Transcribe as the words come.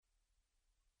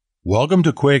Welcome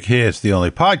to Quick Hits, the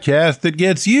only podcast that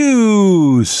gets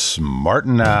you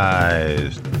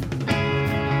smartenized.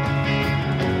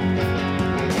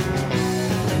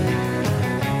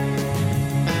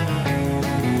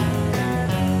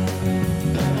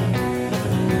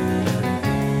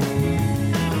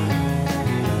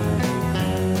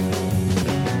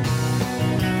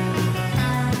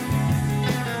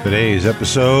 Today's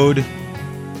episode,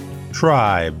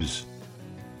 Tribes.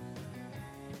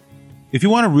 If you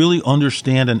want to really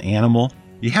understand an animal,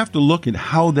 you have to look at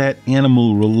how that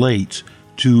animal relates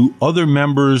to other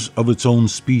members of its own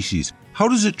species. How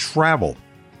does it travel?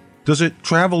 Does it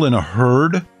travel in a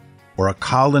herd, or a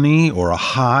colony, or a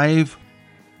hive,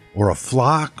 or a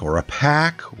flock, or a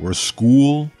pack, or a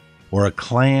school, or a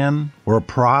clan, or a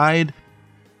pride,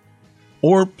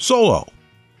 or solo?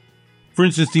 For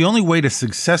instance, the only way to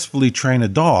successfully train a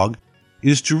dog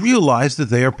is to realize that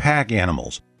they are pack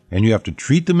animals. And you have to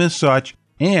treat them as such,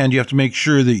 and you have to make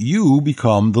sure that you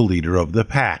become the leader of the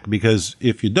pack. Because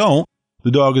if you don't, the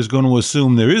dog is going to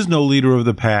assume there is no leader of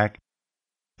the pack,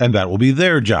 and that will be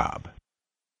their job.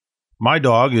 My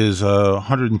dog is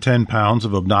 110 pounds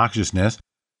of obnoxiousness,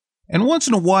 and once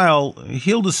in a while,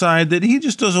 he'll decide that he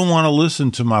just doesn't want to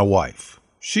listen to my wife.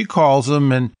 She calls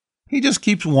him, and he just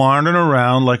keeps wandering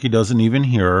around like he doesn't even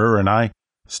hear her, and I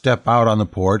step out on the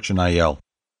porch and I yell,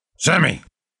 "Sammy,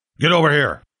 get over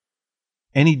here."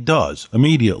 And he does,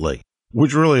 immediately,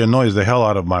 which really annoys the hell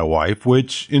out of my wife,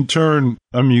 which in turn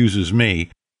amuses me.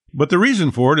 But the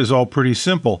reason for it is all pretty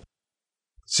simple.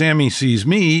 Sammy sees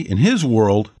me, in his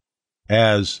world,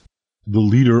 as the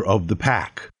leader of the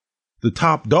pack, the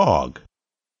top dog,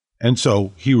 and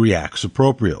so he reacts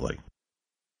appropriately.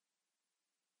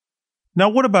 Now,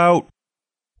 what about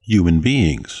human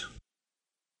beings?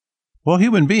 Well,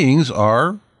 human beings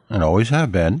are, and always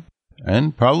have been,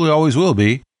 and probably always will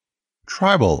be,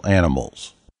 tribal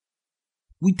animals.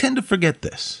 We tend to forget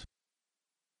this.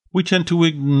 We tend to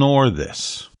ignore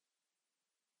this.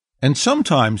 And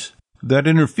sometimes that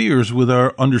interferes with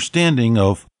our understanding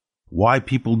of why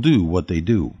people do what they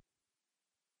do.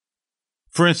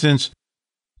 For instance,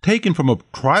 taken from a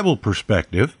tribal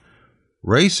perspective,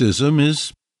 racism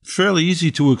is fairly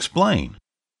easy to explain.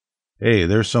 Hey,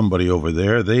 there's somebody over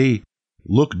there. They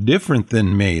look different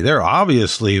than me. They're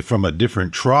obviously from a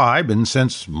different tribe, and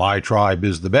since my tribe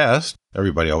is the best,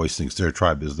 everybody always thinks their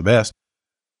tribe is the best,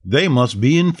 they must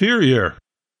be inferior.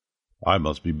 I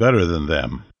must be better than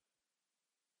them.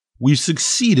 We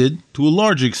succeeded, to a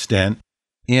large extent,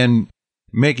 in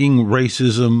making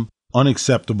racism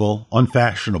unacceptable,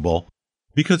 unfashionable,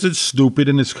 because it's stupid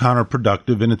and it's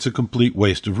counterproductive and it's a complete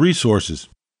waste of resources.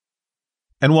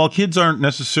 And while kids aren't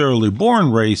necessarily born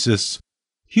racists,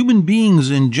 human beings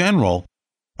in general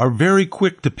are very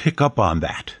quick to pick up on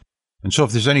that. And so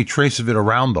if there's any trace of it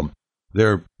around them,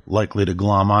 they're likely to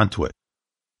glom onto it.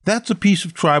 That's a piece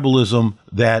of tribalism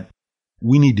that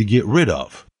we need to get rid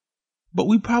of. But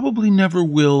we probably never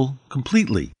will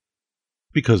completely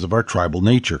because of our tribal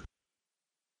nature.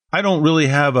 I don't really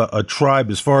have a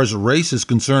tribe as far as a race is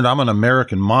concerned. I'm an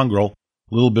American mongrel,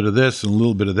 a little bit of this and a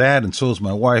little bit of that, and so is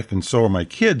my wife, and so are my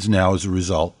kids now as a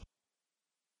result.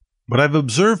 But I've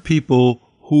observed people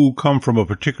who come from a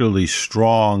particularly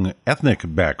strong ethnic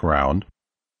background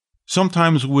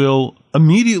sometimes will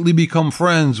immediately become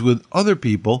friends with other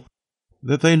people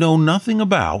that they know nothing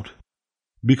about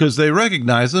because they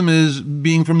recognize them as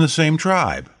being from the same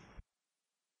tribe.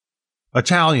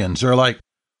 Italians are like,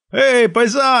 "Hey,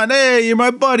 paisan, hey, you're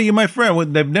my buddy, you're my friend." Well,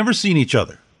 they've never seen each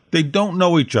other. They don't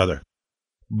know each other,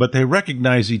 but they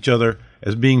recognize each other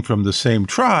as being from the same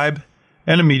tribe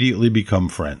and immediately become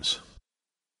friends.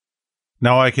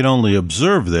 Now, I can only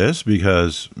observe this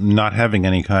because, not having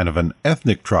any kind of an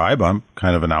ethnic tribe, I'm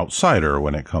kind of an outsider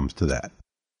when it comes to that.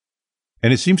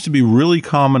 And it seems to be really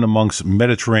common amongst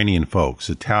Mediterranean folks,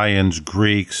 Italians,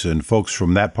 Greeks, and folks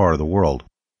from that part of the world.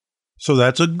 So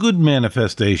that's a good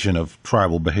manifestation of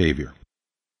tribal behavior.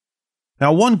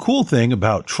 Now, one cool thing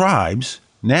about tribes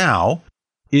now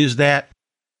is that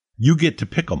you get to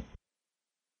pick them.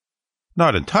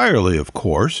 Not entirely, of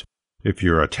course. If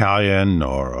you're Italian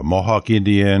or a Mohawk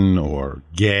Indian or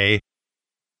gay,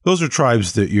 those are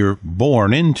tribes that you're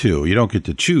born into. You don't get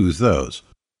to choose those.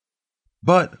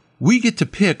 But we get to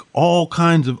pick all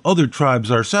kinds of other tribes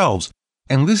ourselves.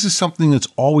 And this is something that's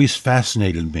always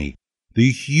fascinated me.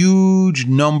 The huge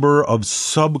number of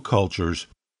subcultures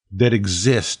that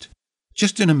exist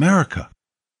just in America.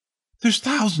 There's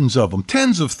thousands of them,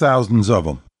 tens of thousands of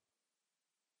them.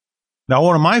 Now,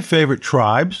 one of my favorite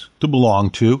tribes to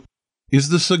belong to is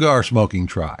the cigar smoking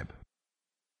tribe.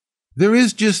 There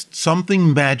is just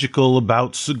something magical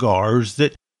about cigars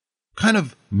that kind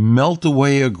of melt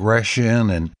away aggression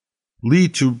and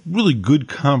lead to really good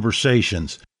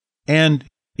conversations. And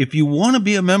if you want to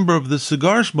be a member of the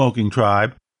cigar smoking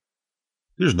tribe,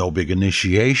 there's no big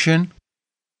initiation.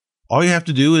 All you have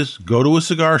to do is go to a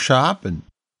cigar shop and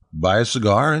buy a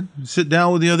cigar and sit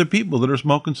down with the other people that are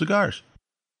smoking cigars.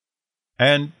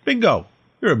 And bingo,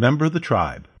 you're a member of the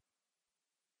tribe.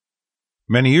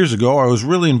 Many years ago, I was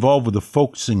really involved with the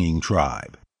folk singing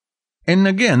tribe. And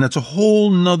again, that's a whole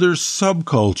nother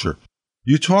subculture.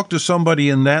 You talk to somebody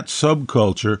in that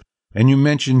subculture and you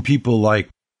mention people like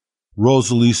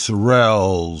Rosalie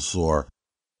Sorrells or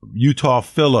Utah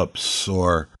Phillips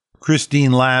or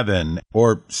Christine Lavin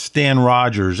or Stan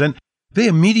Rogers, and they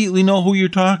immediately know who you're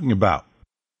talking about.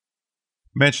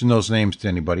 Mention those names to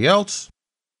anybody else,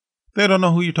 they don't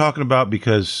know who you're talking about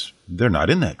because they're not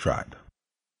in that tribe.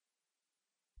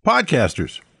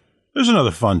 Podcasters. There's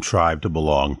another fun tribe to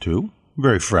belong to.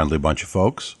 Very friendly bunch of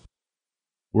folks.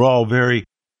 We're all very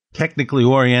technically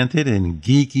oriented and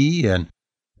geeky, and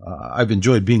I've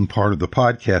enjoyed being part of the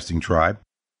podcasting tribe.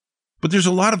 But there's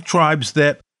a lot of tribes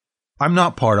that I'm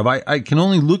not part of. I can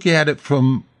only look at it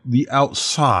from the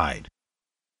outside.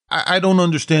 I don't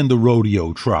understand the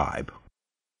rodeo tribe.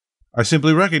 I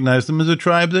simply recognize them as a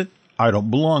tribe that I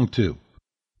don't belong to,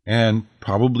 and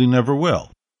probably never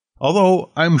will. Although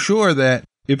I'm sure that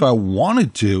if I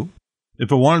wanted to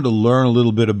learn a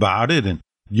little bit about it and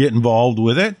get involved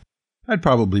with it, I'd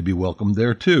probably be welcome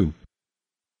there too.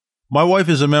 My wife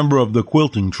is a member of the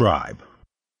quilting tribe.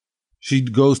 She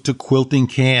goes to quilting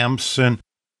camps and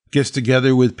gets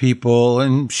together with people,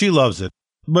 and she loves it.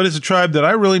 But it's a tribe that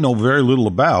I really know very little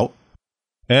about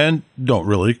and don't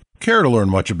really care to learn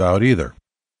much about either.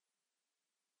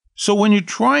 So when you're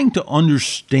trying to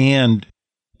understand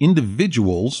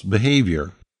individuals'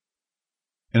 behavior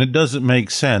and it doesn't make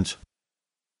sense,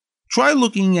 try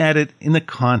looking at it in the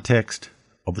context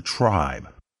of a tribe.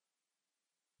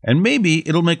 And maybe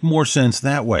it'll make more sense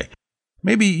that way.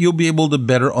 Maybe you'll be able to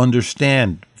better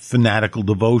understand fanatical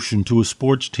devotion to a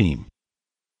sports team,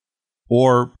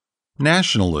 or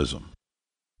nationalism,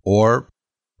 or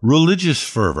religious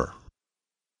fervor.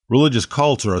 Religious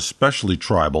cults are especially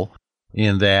tribal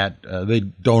in that they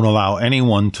don't allow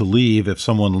anyone to leave. If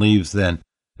someone leaves, then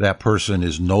that person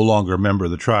is no longer a member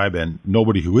of the tribe, and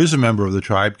nobody who is a member of the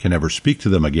tribe can ever speak to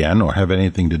them again or have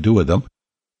anything to do with them.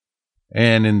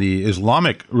 And in the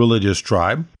Islamic religious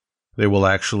tribe, they will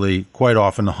actually quite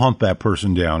often hunt that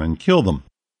person down and kill them.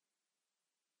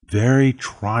 Very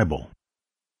tribal.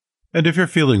 And if you're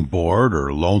feeling bored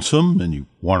or lonesome and you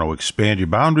want to expand your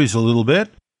boundaries a little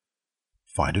bit,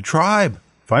 find a tribe,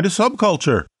 find a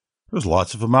subculture. There's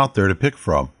lots of them out there to pick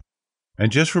from. And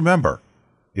just remember,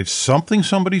 if something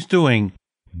somebody's doing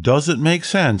doesn't make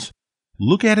sense,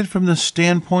 look at it from the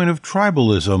standpoint of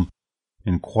tribalism,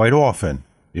 and quite often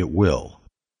it will.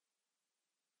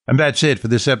 And that's it for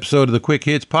this episode of the Quick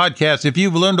Hits Podcast. If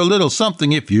you've learned a little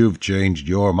something, if you've changed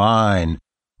your mind,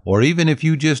 or even if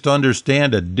you just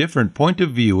understand a different point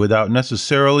of view without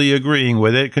necessarily agreeing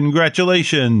with it,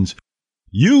 congratulations!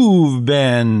 You've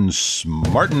been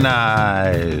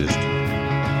smartenized.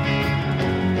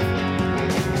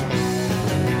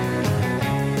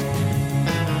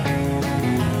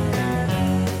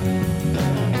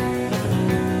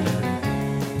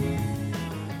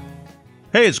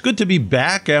 Hey, it's good to be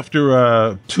back after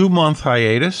a 2-month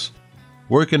hiatus,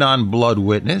 working on Blood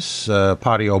Witness,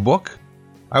 Patio book.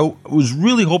 I was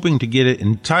really hoping to get it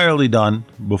entirely done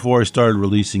before I started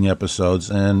releasing episodes,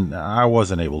 and I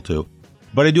wasn't able to.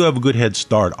 But I do have a good head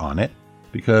start on it,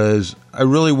 because I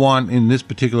really want, in this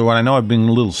particular one, I know I've been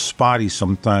a little spotty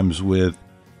sometimes with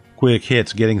quick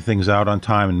hits, getting things out on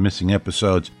time and missing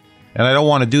episodes. And I don't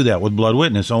want to do that with Blood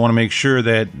Witness. I want to make sure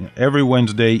that every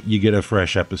Wednesday you get a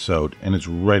fresh episode and it's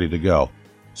ready to go.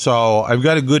 So I've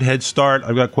got a good head start.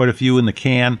 I've got quite a few in the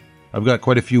can. I've got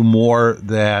quite a few more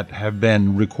that have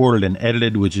been recorded and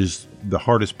edited, which is the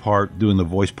hardest part, doing the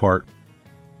voice part.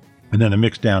 And then the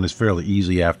mix down is fairly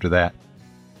easy after that.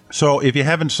 So if you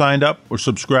haven't signed up or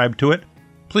subscribed to it,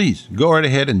 please go right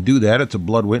ahead and do that. It's at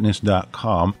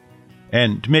bloodwitness.com.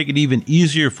 And to make it even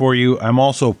easier for you, I'm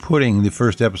also putting the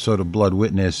first episode of Blood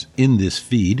Witness in this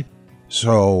feed,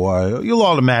 so you'll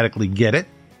automatically get it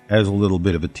as a little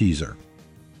bit of a teaser.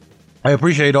 I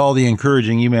appreciate all the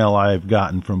encouraging email I've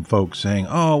gotten from folks saying,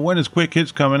 "Oh, when is Quick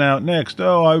Hits coming out next?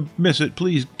 Oh, I miss it.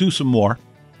 Please do some more."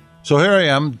 So here I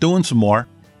am doing some more,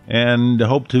 and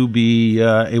hope to be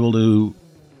able to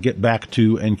get back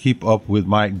to and keep up with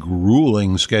my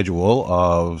grueling schedule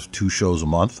of 2 shows a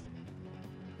month.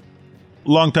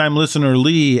 Longtime listener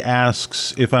Lee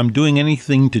asks if I'm doing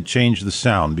anything to change the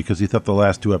sound because he thought the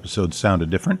last 2 episodes sounded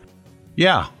different.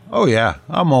 Yeah, Oh yeah,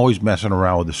 I'm always messing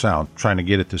around with the sound, trying to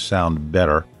get it to sound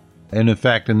better. And in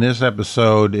fact, in this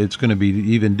episode, it's going to be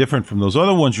even different from those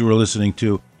other ones you were listening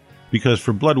to, because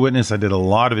for Blood Witness, I did a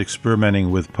lot of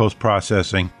experimenting with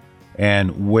post-processing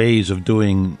and ways of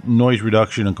doing noise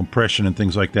reduction and compression and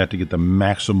things like that to get the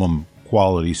maximum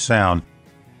quality sound.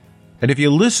 And if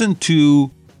you listen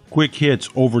to Quick Hits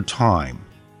over time,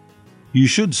 you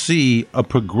should see a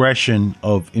progression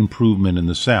of improvement in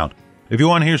the sound. If you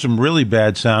want to hear some really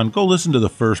bad sound, go listen to the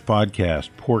first podcast,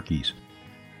 Porky's.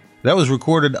 That was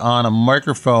recorded on a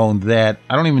microphone that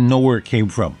I don't even know where it came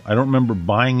from. I don't remember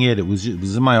buying it. It was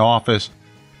in my office.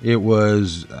 It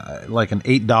was like an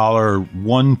 $8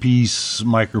 one-piece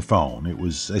microphone.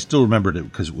 I still remembered it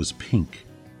because it was pink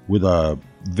with a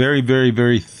very, very,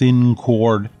 very thin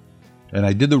cord. And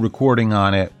I did the recording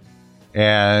on it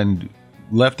and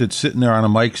left it sitting there on a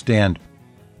mic stand.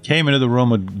 Came into the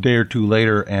room a day or two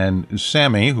later, and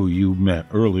Sammy, who you met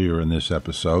earlier in this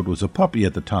episode, was a puppy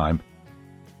at the time.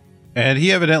 And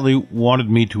he evidently wanted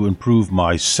me to improve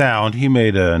my sound. He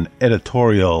made an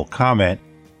editorial comment.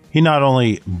 He not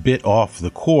only bit off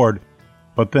the cord,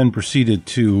 but then proceeded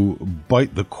to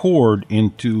bite the cord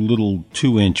into little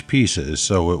 2-inch pieces,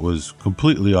 so it was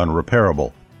completely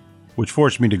unrepairable, which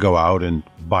forced me to go out and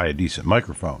buy a decent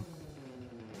microphone.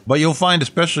 But you'll find,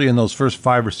 especially in those first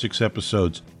 5 or 6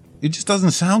 episodes, it just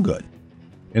doesn't sound good.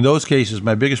 In those cases,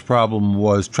 my biggest problem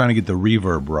was trying to get the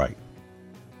reverb right.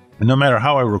 And no matter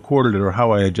how I recorded it or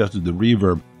how I adjusted the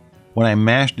reverb, when I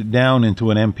mashed it down into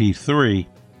an MP3,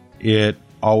 it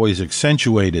always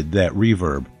accentuated that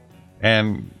reverb.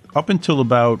 And up until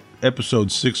about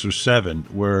episode 6 or 7,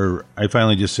 where I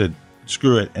finally just said,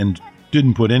 screw it, and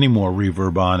didn't put any more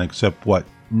reverb on except what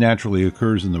naturally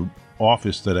occurs in the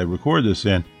office that I record this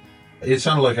in, it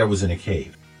sounded like I was in a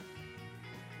cave.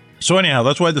 So anyhow,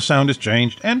 that's why the sound has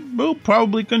changed, and will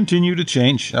probably continue to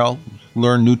change. I'll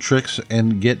learn new tricks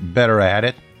and get better at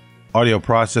it. Audio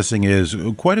processing is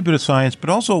quite a bit of science,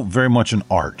 but also very much an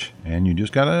art, and you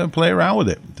just gotta play around with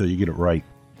it until you get it right.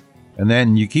 And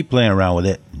then you keep playing around with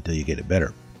it until you get it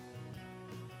better.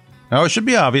 Now, it should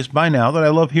be obvious by now that I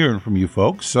love hearing from you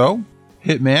folks, so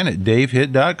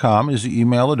hitman@davehit.com is the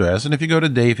email address, and if you go to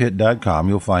davehit.com,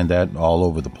 you'll find that all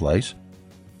over the place.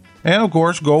 And of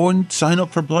course, go and sign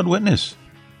up for Blood Witness.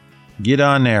 Get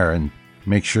on there and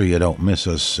make sure you don't miss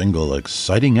a single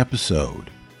exciting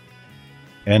episode.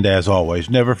 And as always,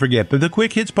 never forget that the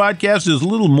Quick Hits Podcast is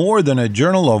little more than a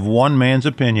journal of one man's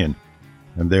opinion,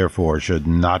 and therefore should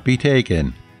not be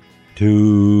taken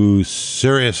too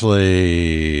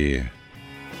seriously.